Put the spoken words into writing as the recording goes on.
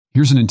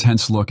Here's an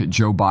intense look at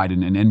Joe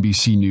Biden and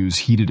NBC News'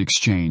 heated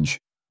exchange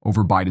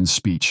over Biden's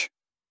speech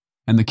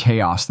and the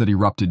chaos that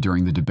erupted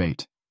during the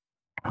debate.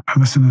 I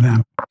listened to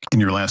them. In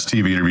your last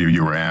TV interview,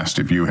 you were asked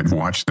if you had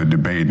watched the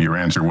debate, and your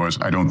answer was,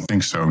 I don't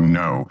think so,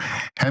 no.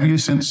 Have you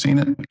since seen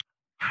it?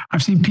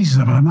 I've seen pieces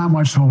of it. I've not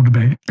watched the whole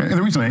debate. And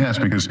the reason I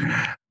ask, because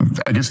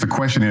I guess the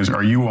question is,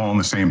 are you all on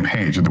the same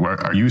page?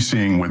 Are you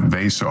seeing what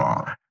they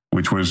saw,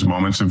 which was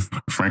moments of,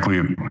 frankly,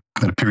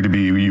 that appeared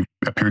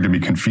to be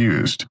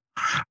confused?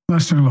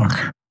 Lester, look,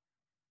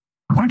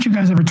 why don't you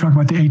guys ever talk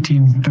about the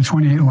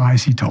 28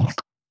 lies he told?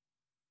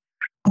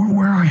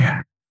 Where are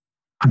you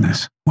on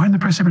this? Why didn't the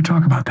press ever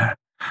talk about that?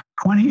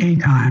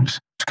 28 times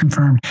it's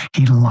confirmed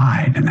he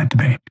lied in that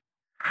debate.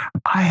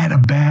 I had a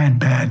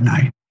bad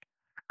night.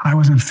 I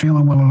wasn't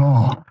feeling well at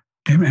all.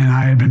 And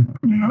I had been,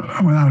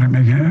 without it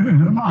making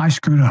it, I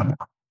screwed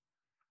up.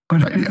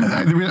 But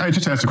I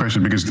just asked the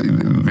question because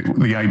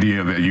the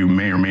idea that you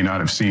may or may not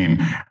have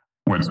seen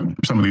what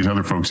some of these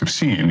other folks have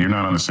seen, you're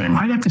not on the same.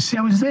 I'd have to see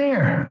I was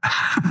there.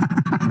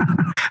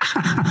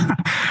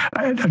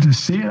 I'd have to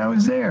see it. I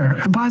was there.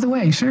 And by the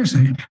way,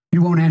 seriously,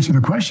 you won't answer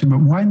the question, but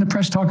why didn't the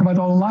press talk about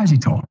all the lies he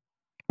told?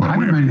 Well, I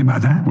haven't read anything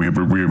about that. We have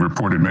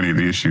reported many of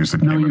the issues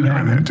that came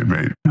out in that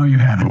debate. No, you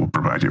haven't. We'll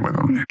provide you with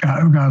them.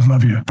 God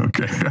love you.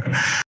 Okay.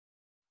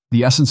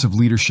 The essence of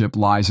leadership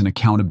lies in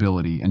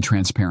accountability and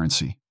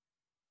transparency.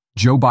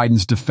 Joe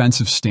Biden's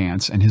defensive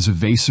stance and his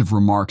evasive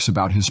remarks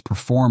about his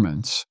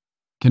performance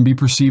can be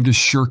perceived as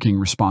shirking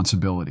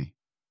responsibility.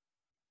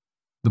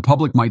 The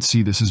public might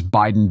see this as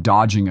Biden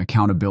dodging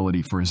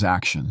accountability for his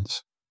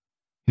actions.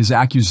 His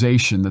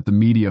accusation that the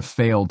media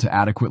failed to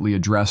adequately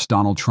address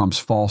Donald Trump's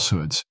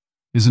falsehoods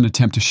is an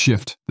attempt to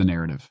shift the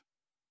narrative.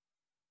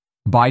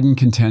 Biden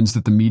contends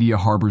that the media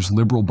harbors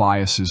liberal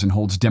biases and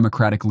holds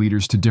Democratic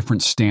leaders to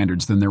different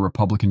standards than their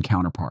Republican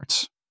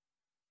counterparts.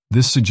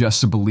 This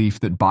suggests a belief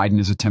that Biden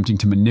is attempting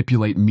to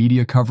manipulate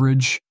media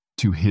coverage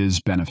to his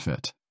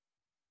benefit.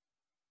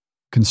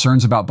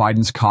 Concerns about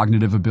Biden's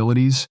cognitive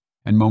abilities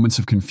and moments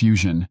of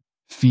confusion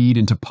feed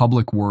into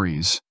public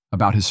worries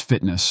about his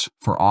fitness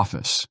for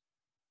office.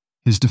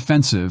 His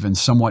defensive and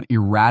somewhat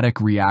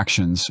erratic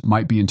reactions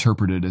might be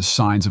interpreted as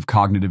signs of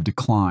cognitive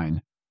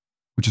decline,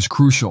 which is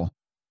crucial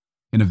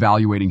in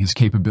evaluating his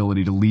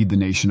capability to lead the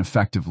nation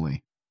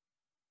effectively.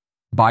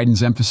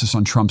 Biden's emphasis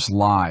on Trump's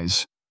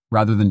lies,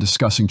 rather than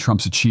discussing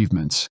Trump's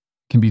achievements,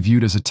 can be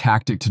viewed as a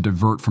tactic to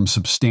divert from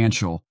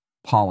substantial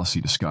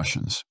policy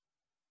discussions.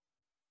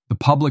 The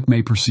public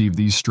may perceive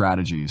these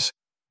strategies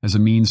as a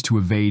means to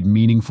evade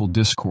meaningful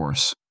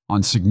discourse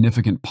on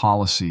significant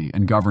policy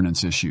and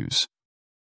governance issues,